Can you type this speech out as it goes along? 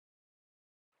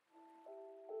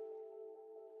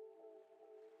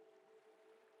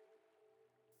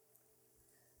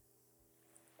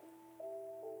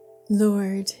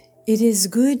Lord, it is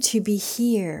good to be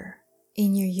here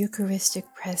in your Eucharistic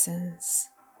presence.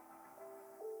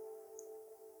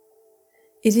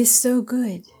 It is so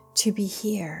good to be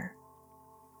here,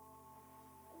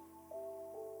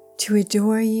 to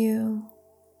adore you,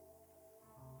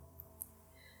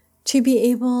 to be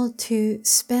able to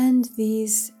spend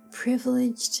these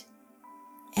privileged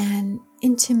and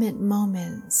intimate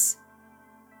moments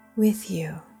with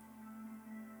you.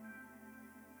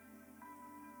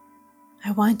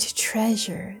 I want to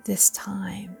treasure this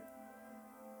time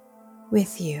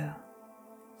with you,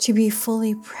 to be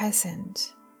fully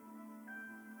present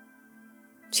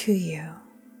to you.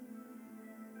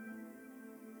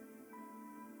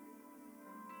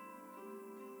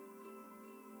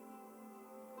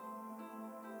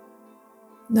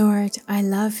 Lord, I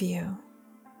love you.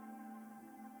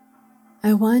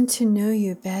 I want to know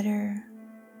you better.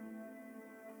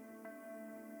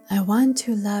 I want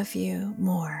to love you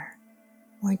more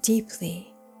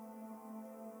deeply,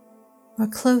 more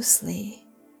closely,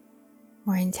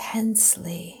 more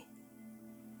intensely.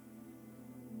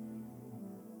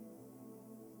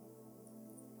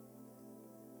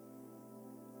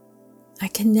 I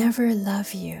can never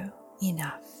love you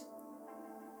enough.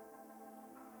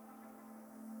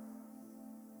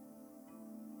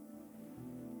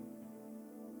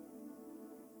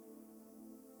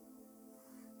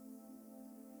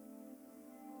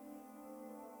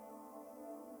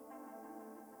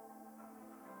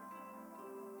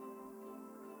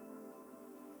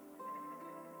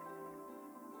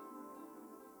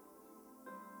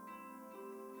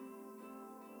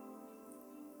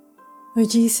 O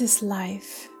Jesus,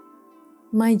 life,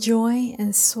 my joy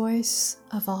and source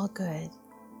of all good,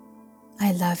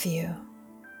 I love you.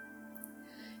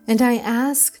 And I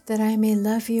ask that I may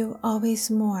love you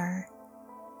always more,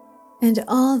 and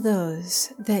all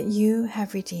those that you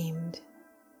have redeemed.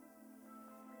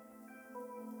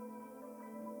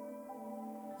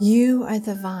 You are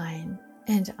the vine,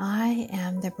 and I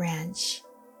am the branch.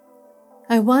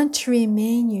 I want to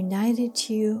remain united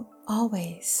to you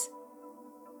always,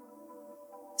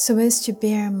 so as to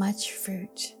bear much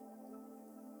fruit.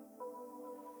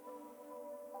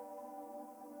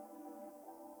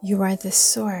 You are the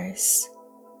source.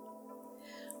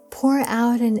 Pour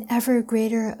out an ever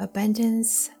greater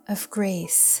abundance of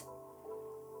grace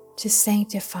to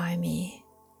sanctify me.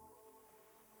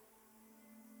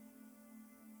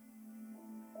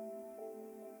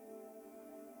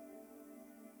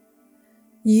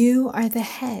 You are the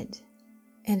head,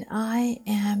 and I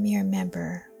am your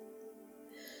member.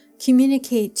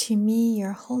 Communicate to me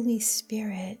your Holy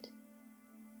Spirit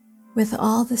with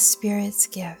all the Spirit's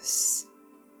gifts.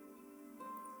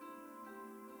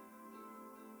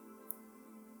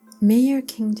 May your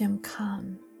kingdom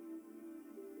come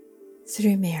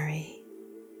through Mary.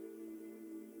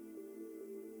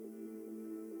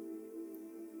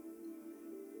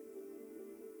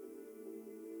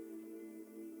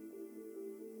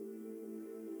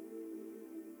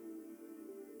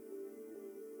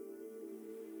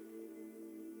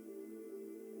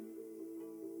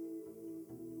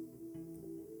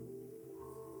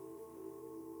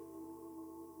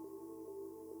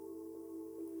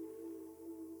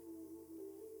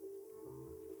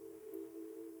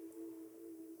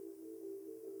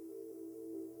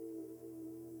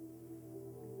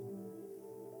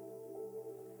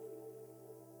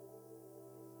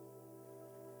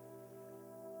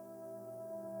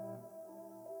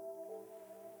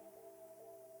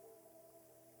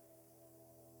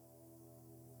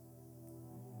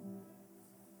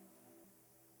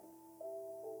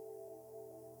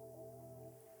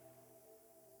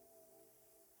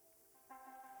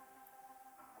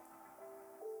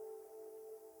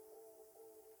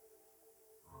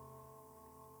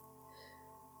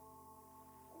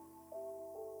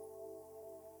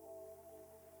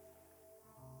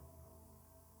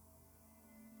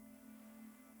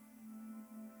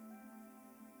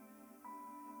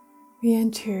 We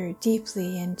enter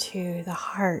deeply into the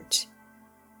heart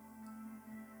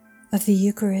of the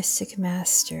Eucharistic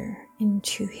Master,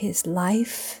 into his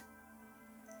life,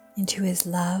 into his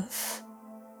love,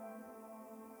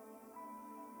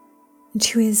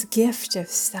 into his gift of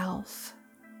self.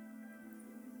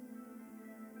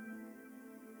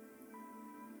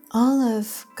 All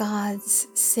of God's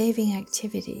saving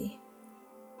activity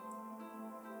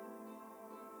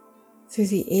through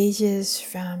the ages,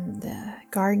 from the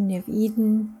Garden of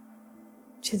Eden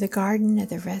to the Garden of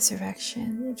the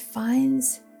Resurrection, it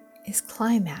finds its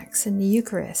climax in the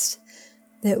Eucharist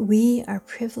that we are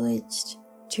privileged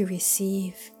to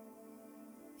receive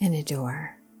and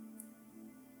adore.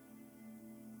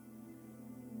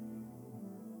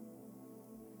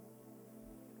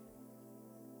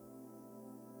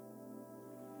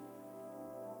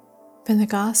 From the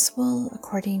Gospel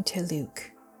according to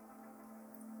Luke.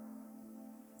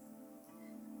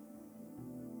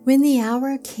 When the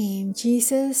hour came,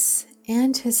 Jesus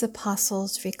and his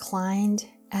apostles reclined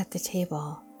at the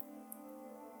table.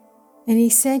 And he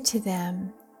said to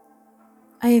them,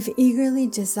 I have eagerly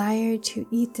desired to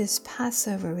eat this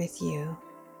Passover with you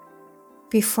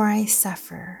before I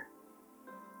suffer.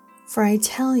 For I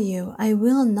tell you, I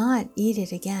will not eat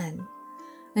it again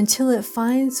until it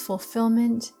finds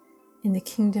fulfillment in the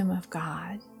kingdom of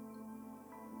God.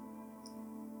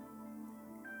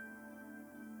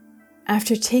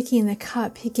 After taking the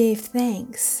cup, he gave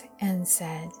thanks and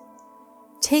said,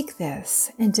 Take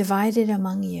this and divide it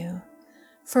among you.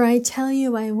 For I tell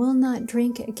you, I will not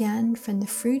drink again from the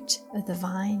fruit of the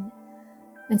vine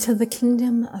until the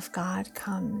kingdom of God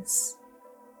comes.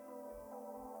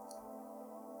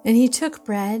 And he took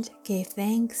bread, gave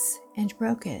thanks, and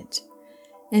broke it,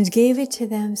 and gave it to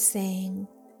them, saying,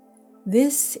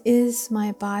 This is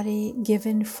my body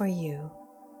given for you.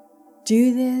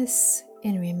 Do this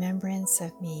in remembrance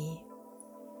of me.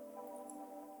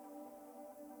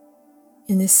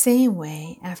 In the same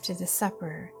way, after the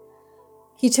supper,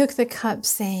 he took the cup,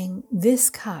 saying, This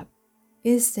cup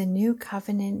is the new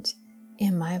covenant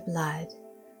in my blood,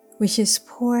 which is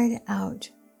poured out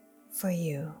for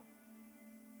you.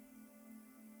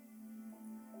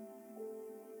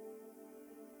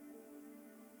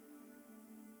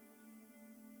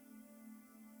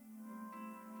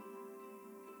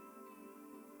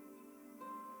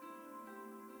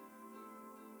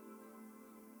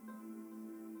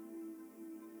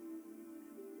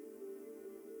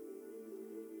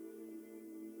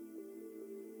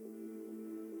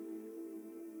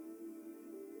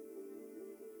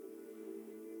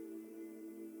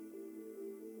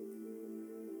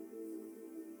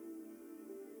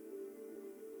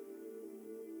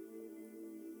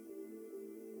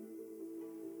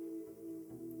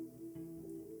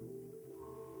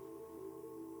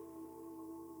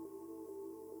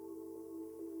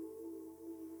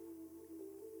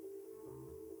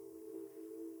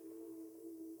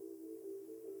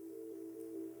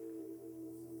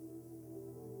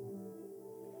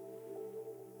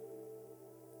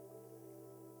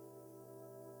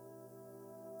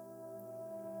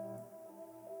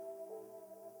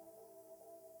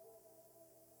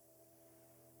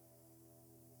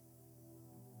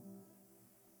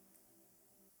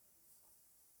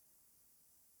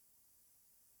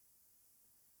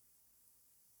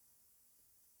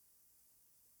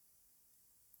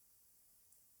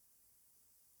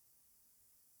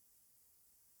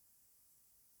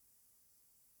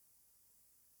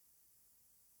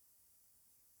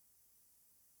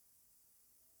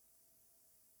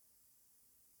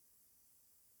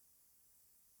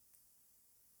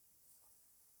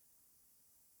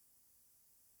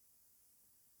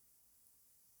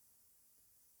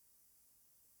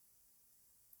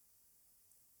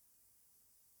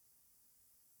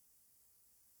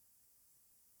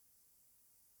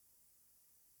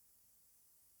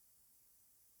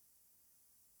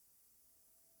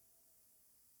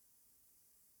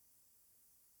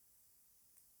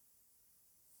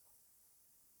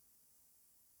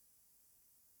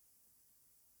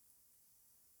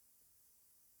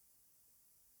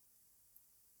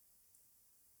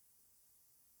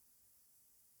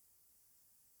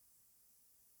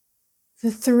 The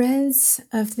threads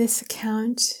of this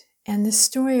account and the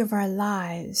story of our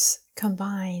lives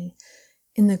combine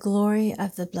in the glory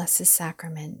of the Blessed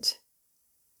Sacrament.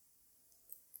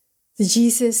 The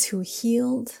Jesus who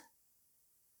healed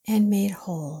and made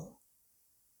whole.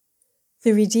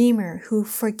 The Redeemer who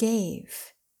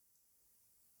forgave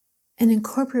and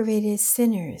incorporated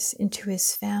sinners into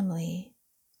his family.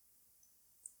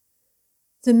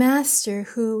 The Master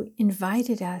who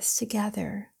invited us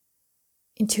together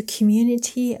into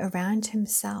community around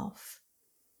himself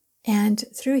and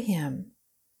through him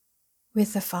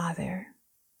with the Father.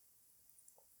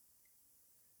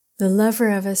 The lover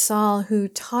of us all who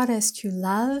taught us to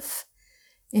love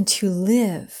and to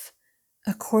live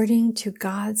according to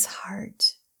God's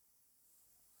heart.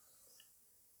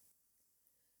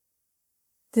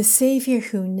 The Savior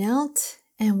who knelt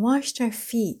and washed our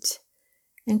feet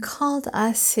and called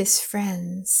us his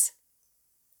friends.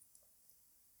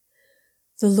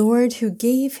 The Lord who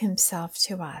gave himself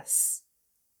to us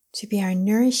to be our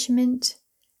nourishment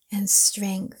and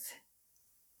strength.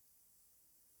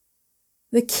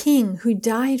 The King who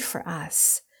died for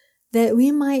us that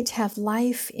we might have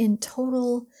life in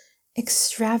total,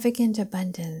 extravagant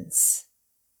abundance.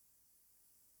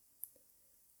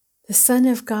 The Son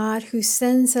of God who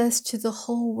sends us to the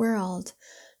whole world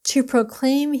to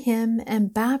proclaim Him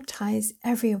and baptize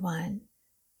everyone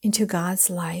into God's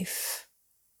life.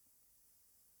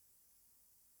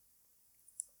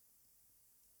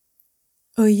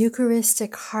 O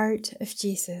Eucharistic heart of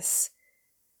Jesus,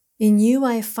 in you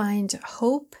I find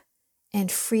hope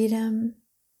and freedom,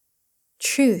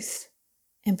 truth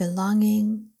and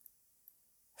belonging,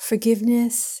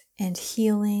 forgiveness and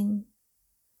healing,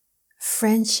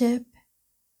 friendship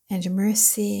and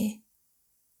mercy,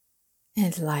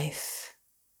 and life.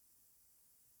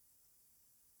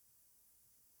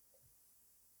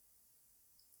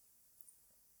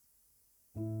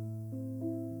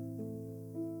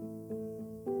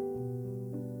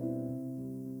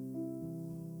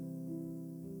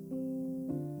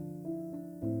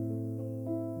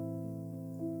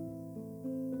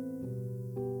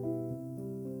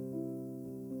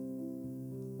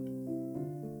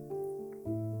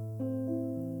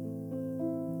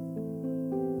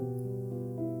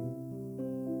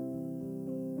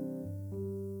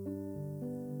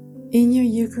 In your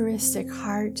Eucharistic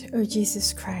heart, O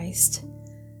Jesus Christ,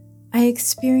 I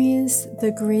experience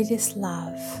the greatest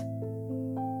love.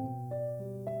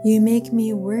 You make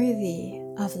me worthy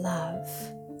of love.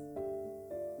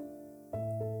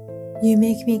 You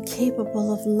make me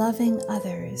capable of loving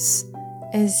others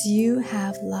as you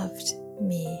have loved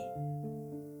me.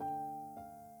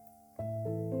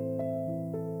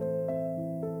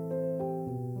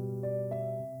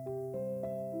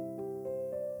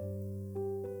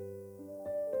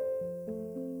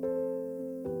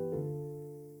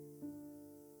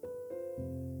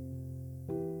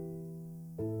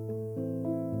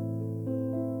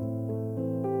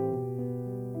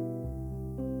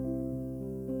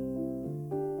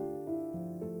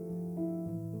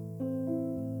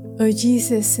 O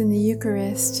Jesus, in the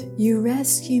Eucharist, you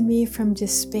rescue me from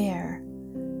despair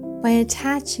by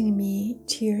attaching me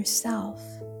to yourself,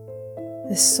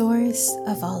 the source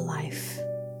of all life.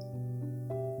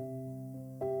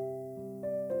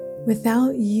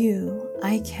 Without you,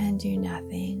 I can do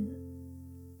nothing.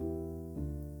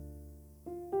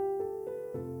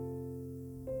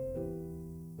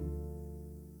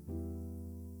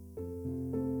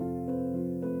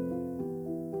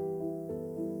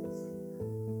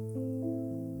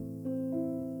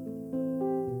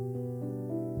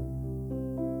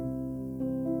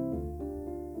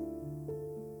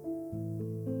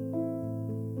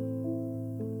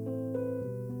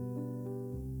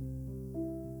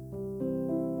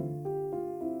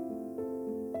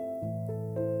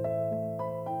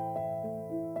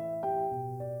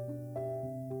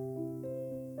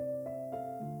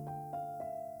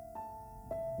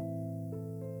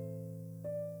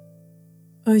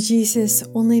 O Jesus,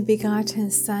 only begotten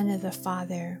Son of the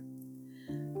Father,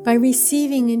 by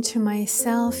receiving into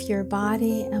myself your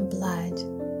body and blood,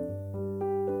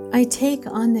 I take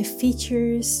on the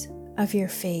features of your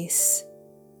face.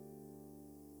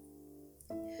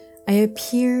 I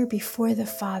appear before the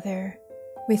Father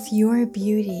with your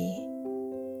beauty.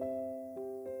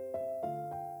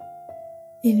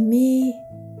 In me,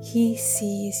 he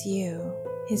sees you,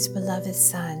 his beloved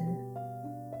Son.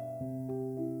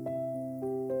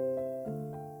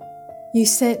 You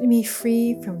set me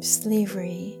free from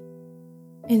slavery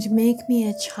and make me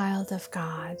a child of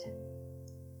God.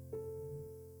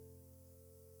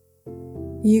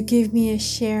 You give me a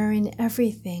share in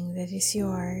everything that is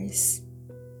yours.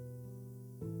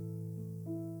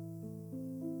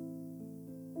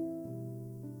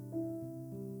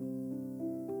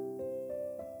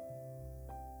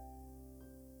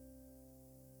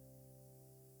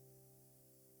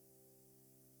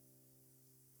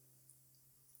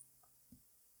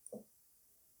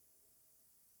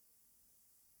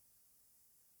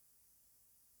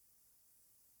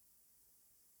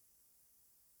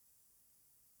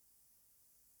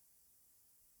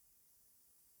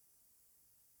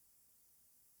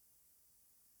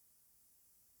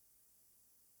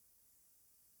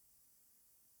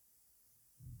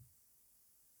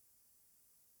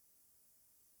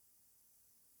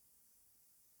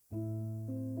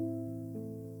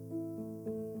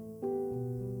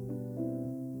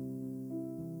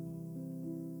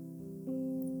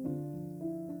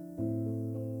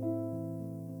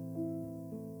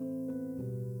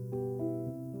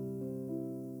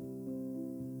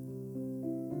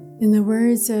 In the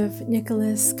words of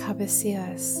Nicholas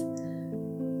Cabasilas,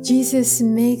 Jesus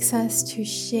makes us to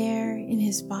share in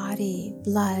his body,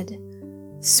 blood,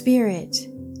 spirit,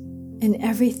 and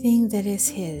everything that is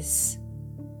his.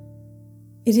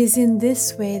 It is in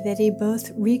this way that he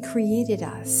both recreated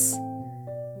us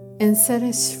and set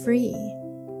us free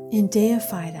and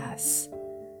deified us,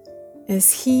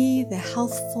 as he, the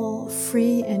healthful,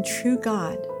 free, and true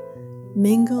God,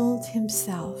 mingled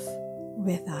himself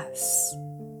with us.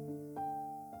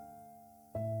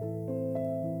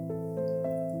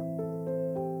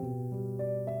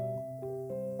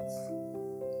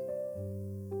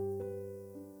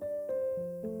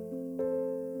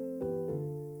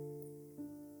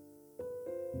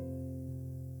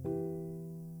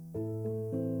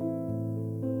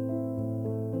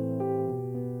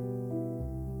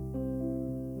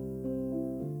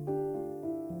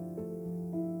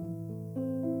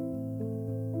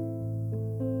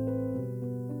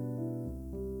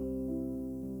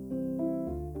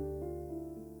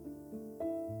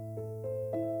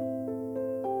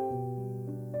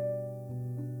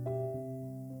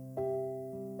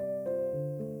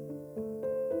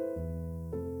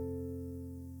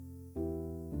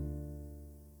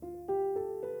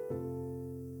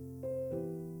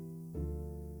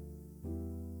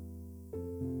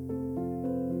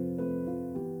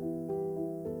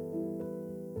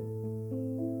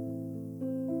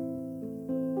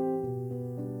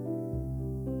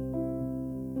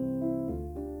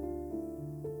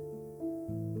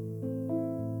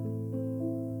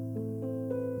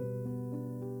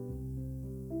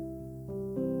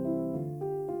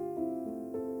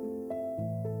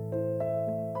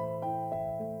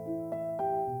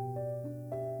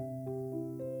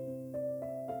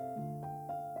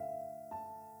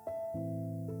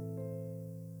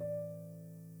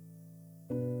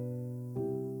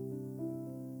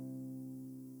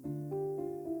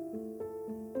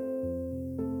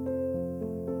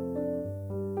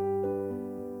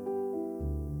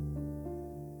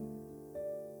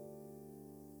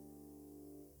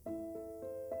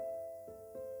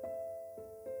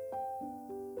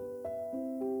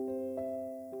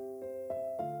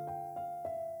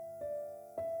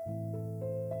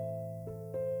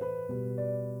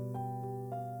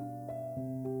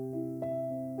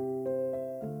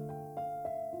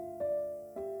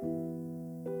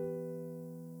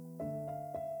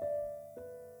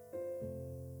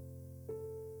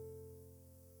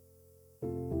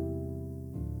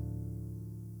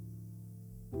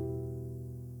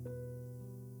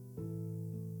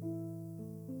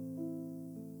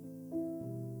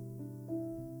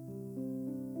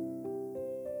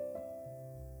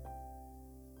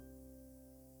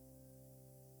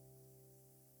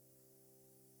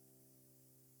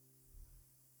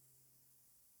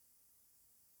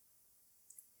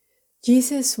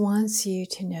 Jesus wants you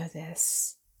to know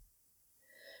this.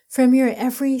 From your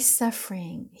every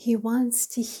suffering, he wants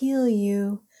to heal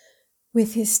you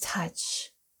with his touch.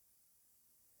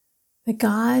 The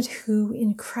God who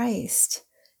in Christ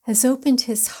has opened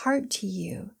his heart to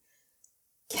you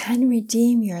can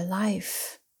redeem your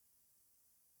life.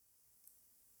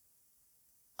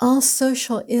 All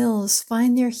social ills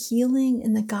find their healing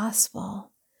in the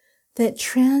gospel that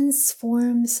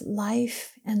transforms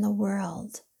life and the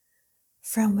world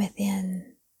from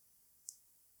within.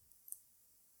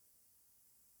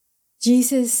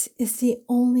 Jesus is the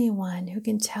only one who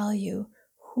can tell you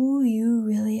who you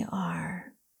really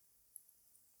are.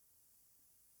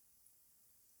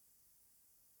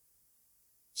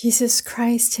 Jesus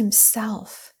Christ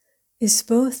himself is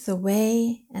both the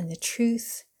way and the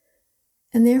truth,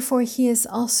 and therefore he is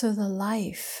also the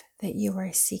life that you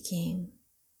are seeking.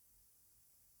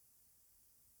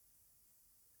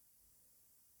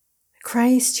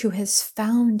 Christ, who has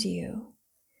found you,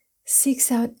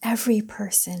 seeks out every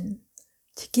person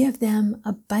to give them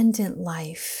abundant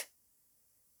life,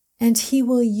 and he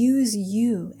will use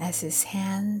you as his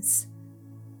hands,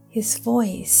 his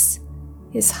voice,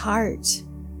 his heart,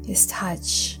 his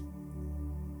touch.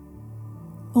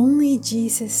 Only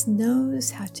Jesus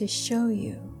knows how to show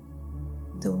you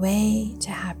the way to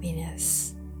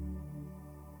happiness.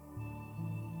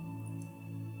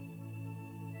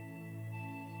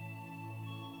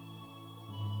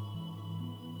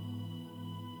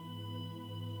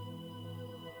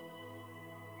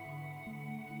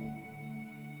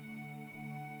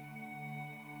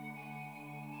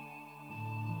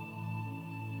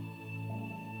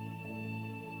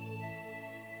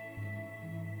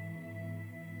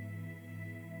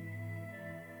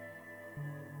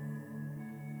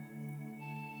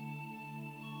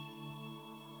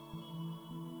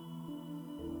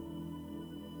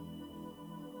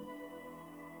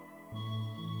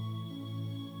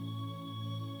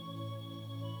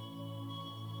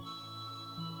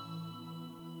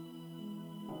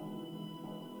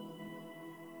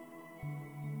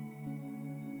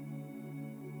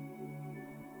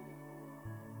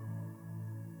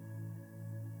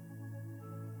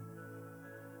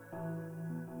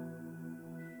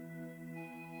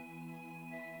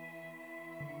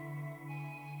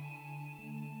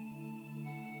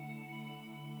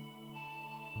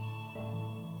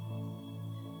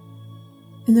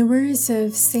 In the words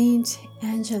of Saint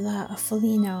Angela of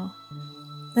Foligno,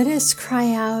 let us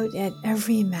cry out at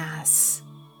every Mass,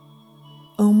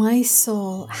 "O my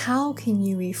soul, how can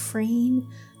you refrain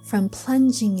from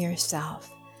plunging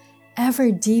yourself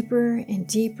ever deeper and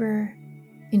deeper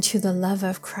into the love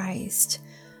of Christ,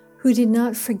 who did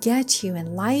not forget you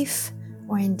in life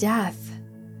or in death,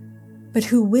 but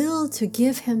who willed to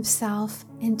give himself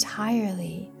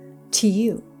entirely to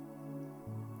you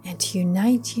and to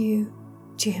unite you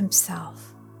to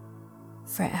himself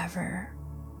forever."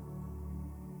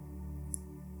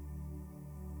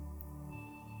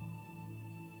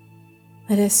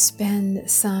 Let us spend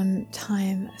some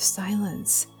time of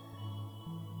silence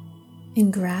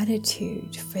in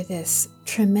gratitude for this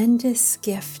tremendous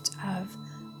gift of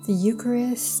the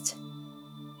Eucharist,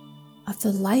 of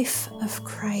the life of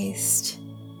Christ,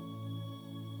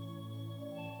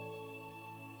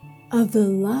 of the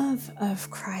love of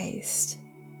Christ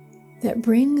that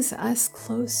brings us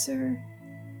closer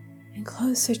and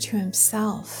closer to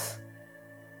himself,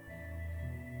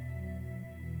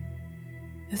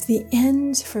 of the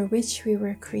end for which we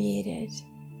were created,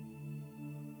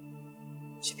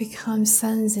 to become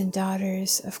sons and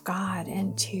daughters of God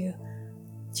and to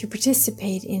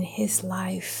participate in his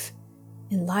life,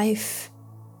 in life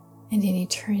and in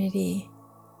eternity.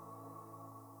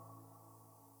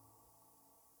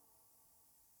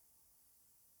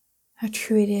 How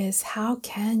true it is. How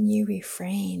can you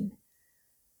refrain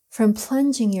from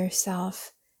plunging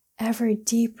yourself ever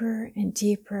deeper and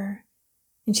deeper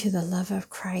into the love of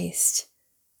Christ?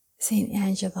 Saint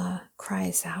Angela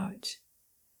cries out.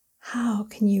 How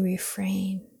can you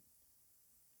refrain?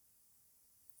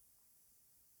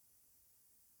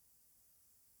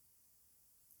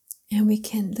 And we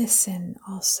can listen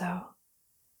also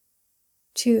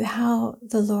to how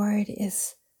the Lord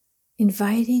is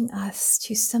inviting us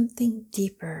to something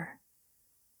deeper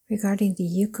regarding the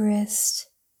Eucharist,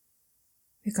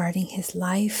 regarding his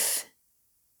life,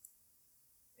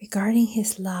 regarding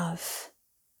his love,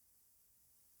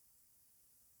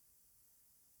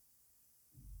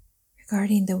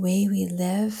 regarding the way we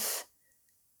live,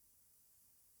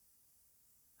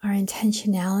 our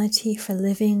intentionality for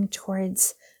living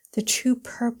towards the true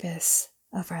purpose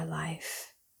of our life.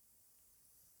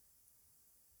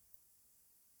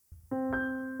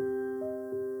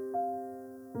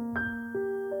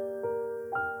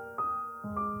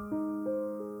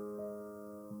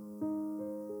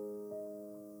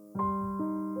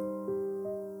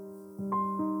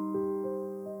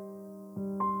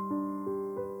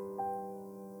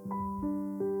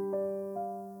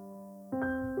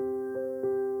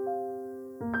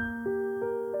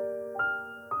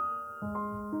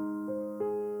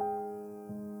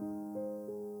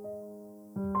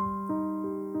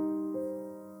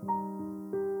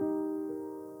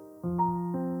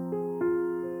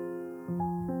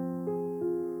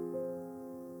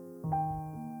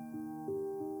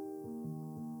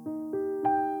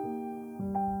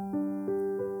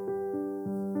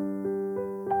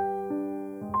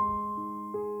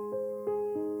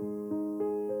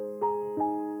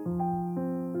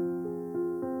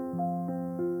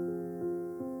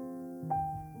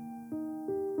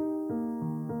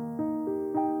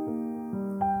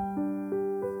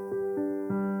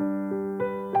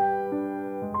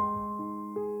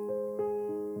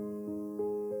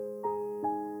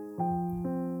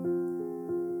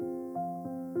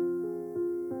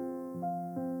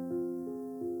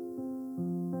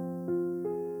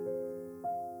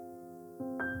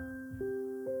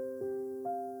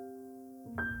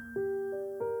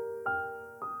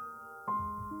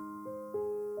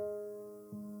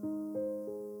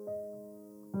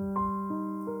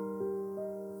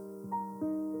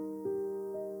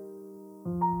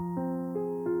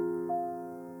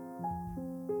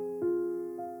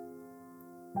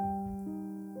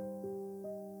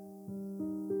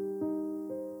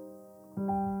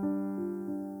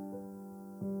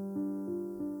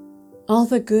 All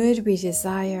the good we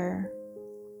desire,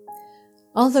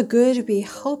 all the good we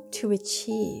hope to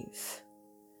achieve,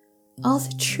 all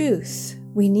the truth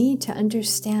we need to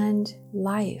understand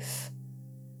life,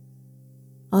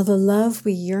 all the love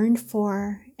we yearn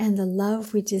for and the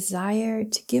love we desire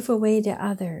to give away to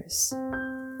others,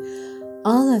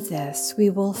 all of this we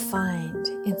will find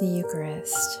in the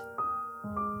Eucharist.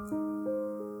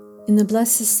 In the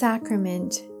Blessed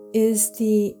Sacrament is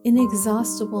the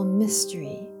inexhaustible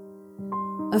mystery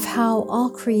of how all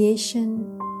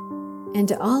creation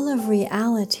and all of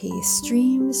reality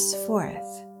streams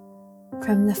forth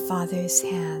from the Father's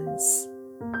hands.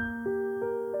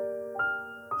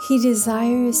 He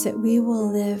desires that we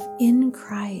will live in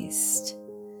Christ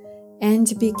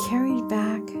and be carried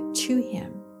back to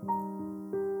Him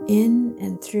in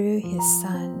and through His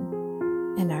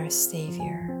Son and our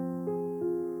Savior.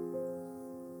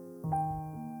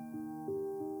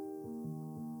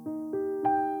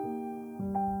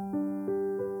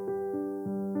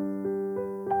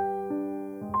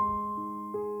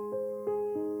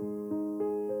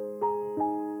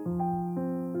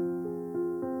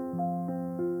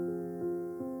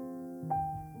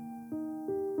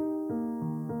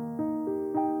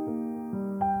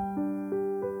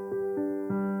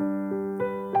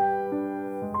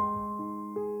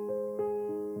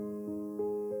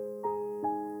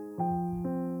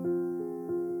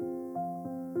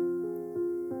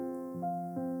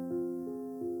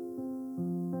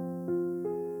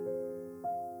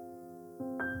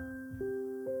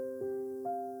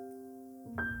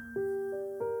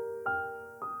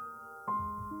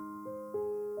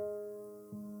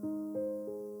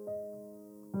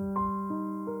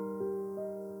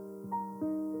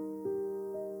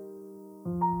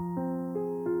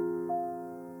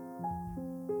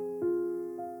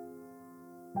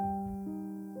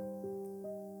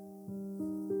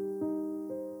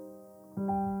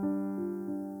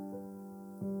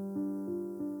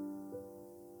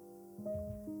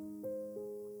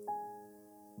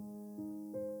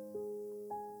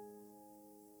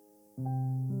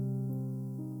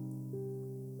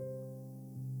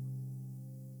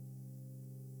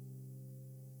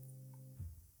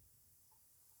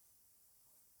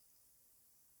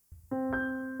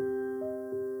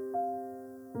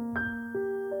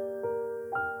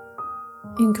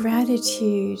 In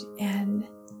gratitude and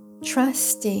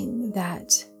trusting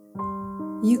that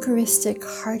Eucharistic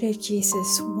heart of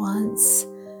Jesus wants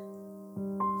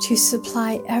to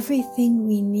supply everything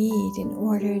we need in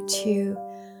order to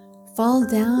fall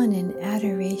down in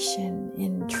adoration,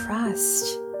 in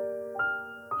trust,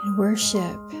 in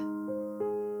worship,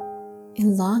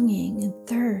 in longing and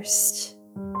thirst,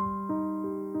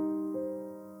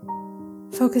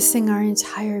 focusing our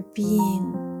entire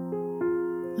being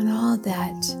on all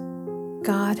that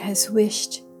God has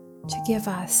wished to give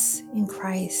us in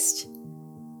Christ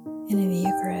and in the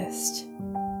Eucharist.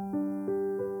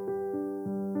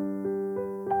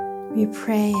 We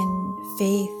pray in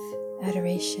faith,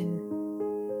 adoration,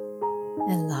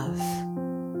 and love.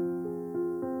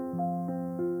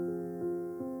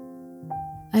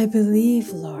 I believe,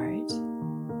 Lord,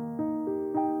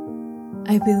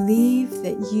 I believe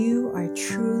that you are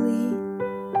truly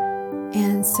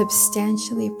and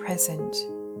substantially present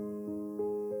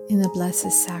in the Blessed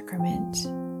Sacrament.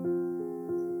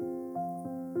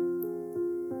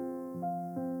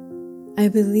 I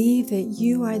believe that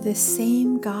you are the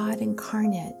same God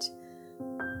incarnate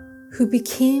who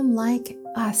became like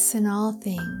us in all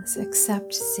things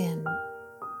except sin,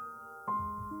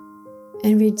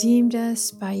 and redeemed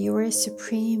us by your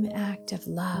supreme act of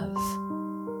love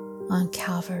on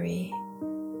Calvary.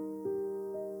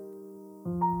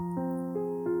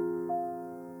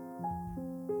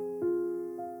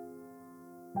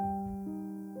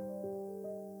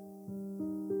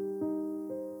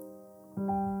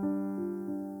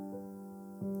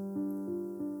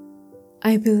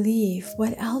 I believe,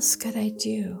 what else could I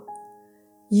do?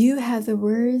 You have the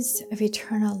words of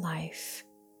eternal life.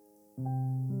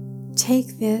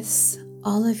 Take this,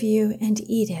 all of you, and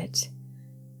eat it.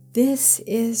 This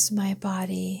is my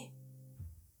body.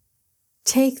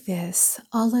 Take this,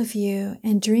 all of you,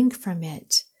 and drink from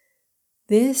it.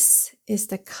 This is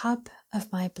the cup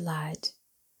of my blood,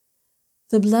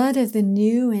 the blood of the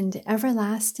new and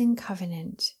everlasting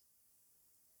covenant.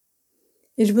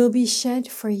 It will be shed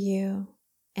for you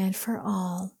and for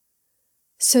all,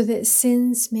 so that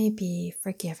sins may be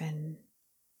forgiven.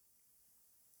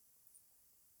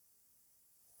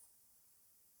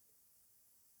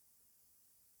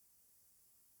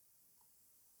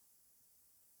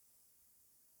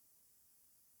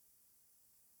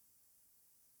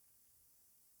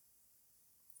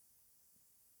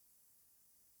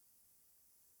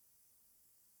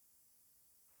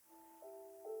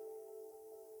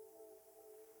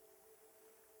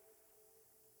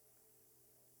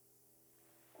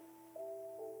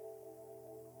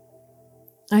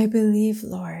 I believe,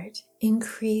 Lord,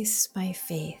 increase my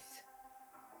faith.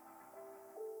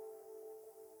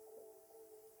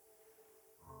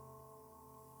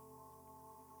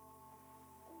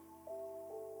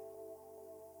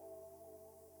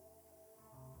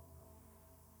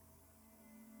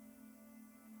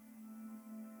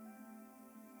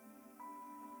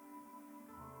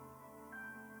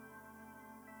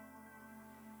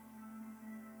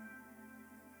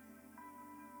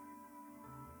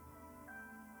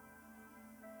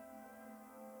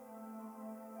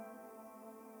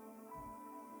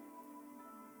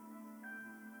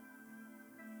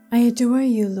 adore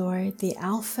you, Lord, the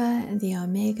Alpha and the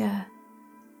Omega,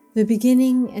 the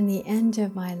beginning and the end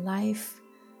of my life,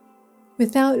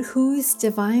 without whose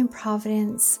divine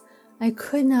providence I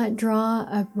could not draw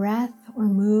a breath or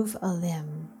move a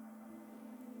limb.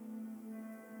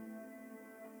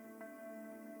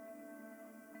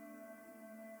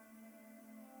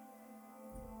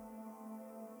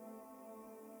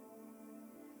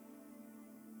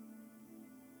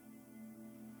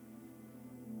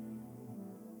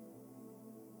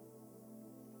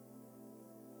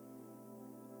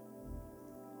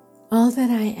 All that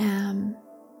I am,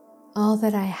 all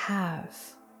that I have,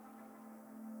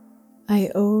 I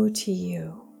owe to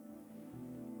you.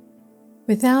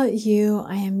 Without you,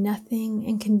 I am nothing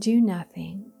and can do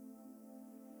nothing.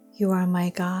 You are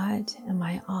my God and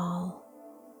my all.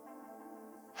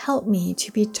 Help me to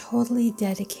be totally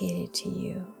dedicated to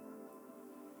you.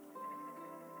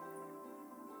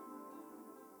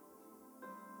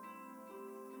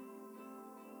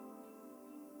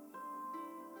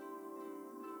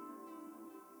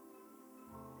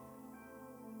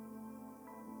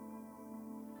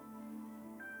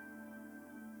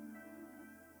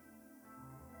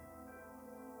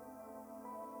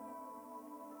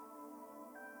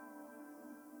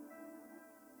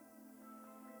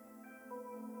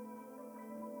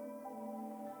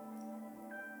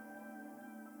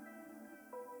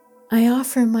 I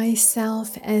offer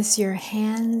myself as your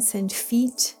hands and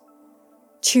feet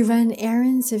to run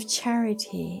errands of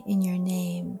charity in your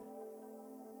name.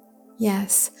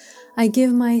 Yes, I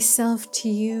give myself to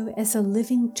you as a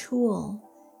living tool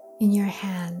in your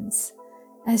hands,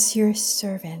 as your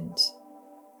servant.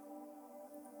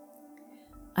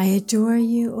 I adore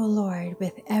you, O Lord,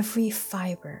 with every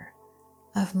fiber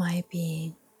of my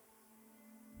being.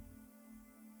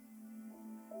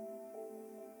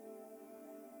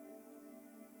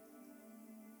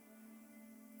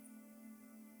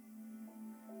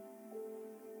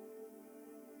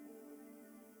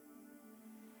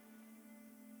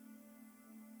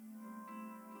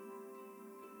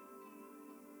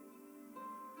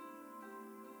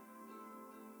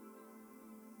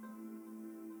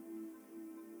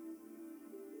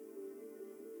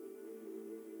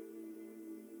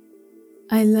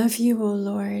 I love you, O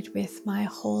Lord, with my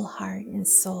whole heart and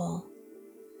soul,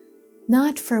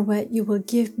 not for what you will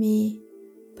give me,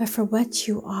 but for what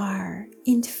you are,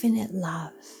 infinite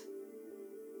love.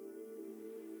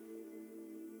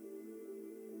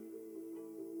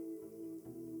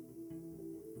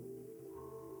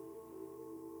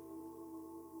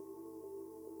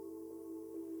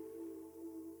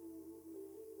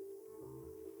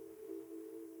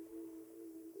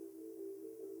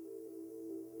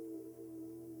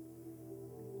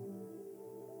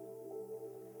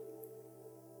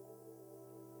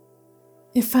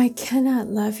 If I cannot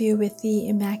love you with the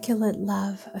immaculate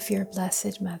love of your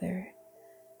Blessed Mother,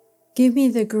 give me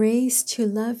the grace to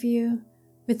love you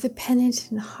with the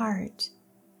penitent heart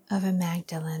of a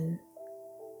Magdalene.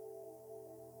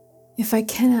 If I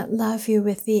cannot love you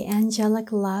with the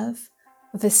angelic love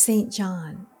of a Saint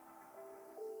John,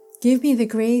 give me the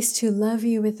grace to love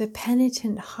you with the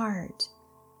penitent heart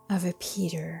of a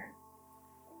Peter.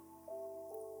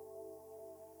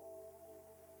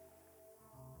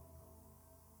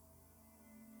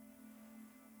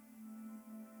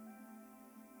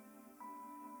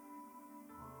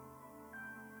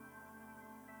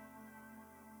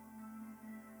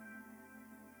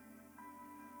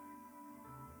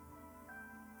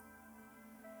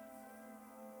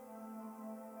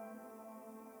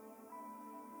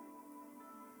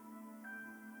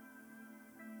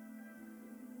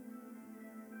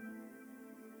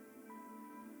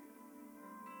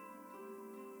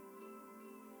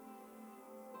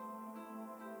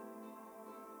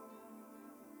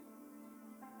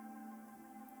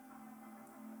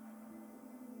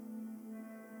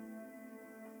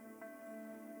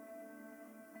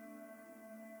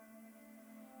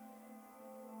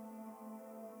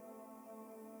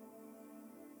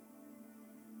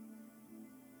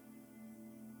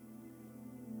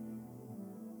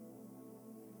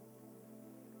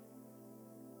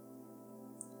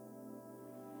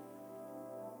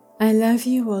 I love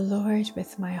you, O Lord,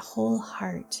 with my whole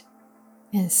heart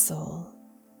and soul.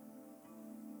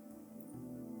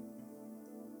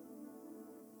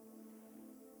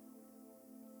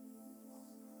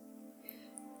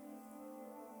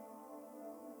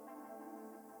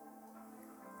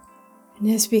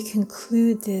 And as we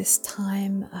conclude this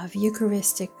time of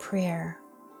Eucharistic prayer,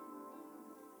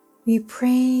 we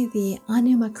pray the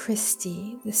Anima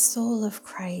Christi, the soul of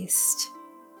Christ.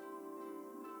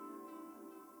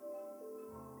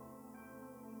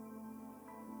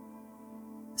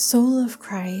 Soul of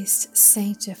Christ,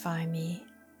 sanctify me.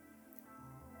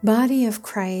 Body of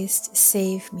Christ,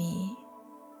 save me.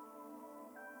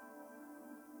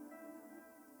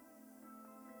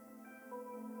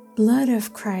 Blood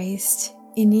of Christ,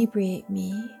 inebriate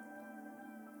me.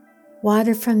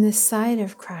 Water from the side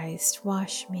of Christ,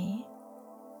 wash me.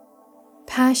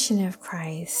 Passion of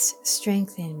Christ,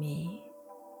 strengthen me.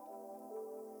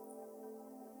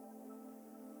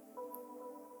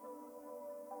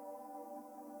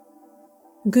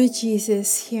 Good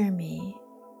Jesus, hear me.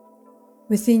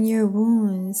 Within your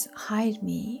wounds, hide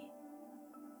me.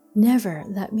 Never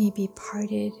let me be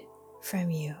parted from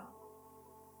you.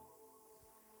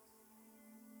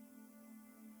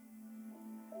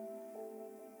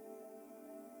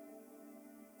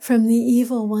 From the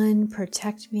evil one,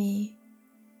 protect me.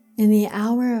 In the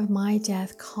hour of my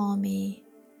death, call me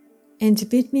and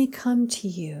bid me come to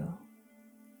you,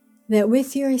 that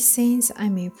with your saints I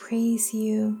may praise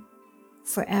you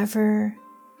forever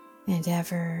and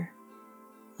ever.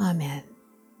 Amen.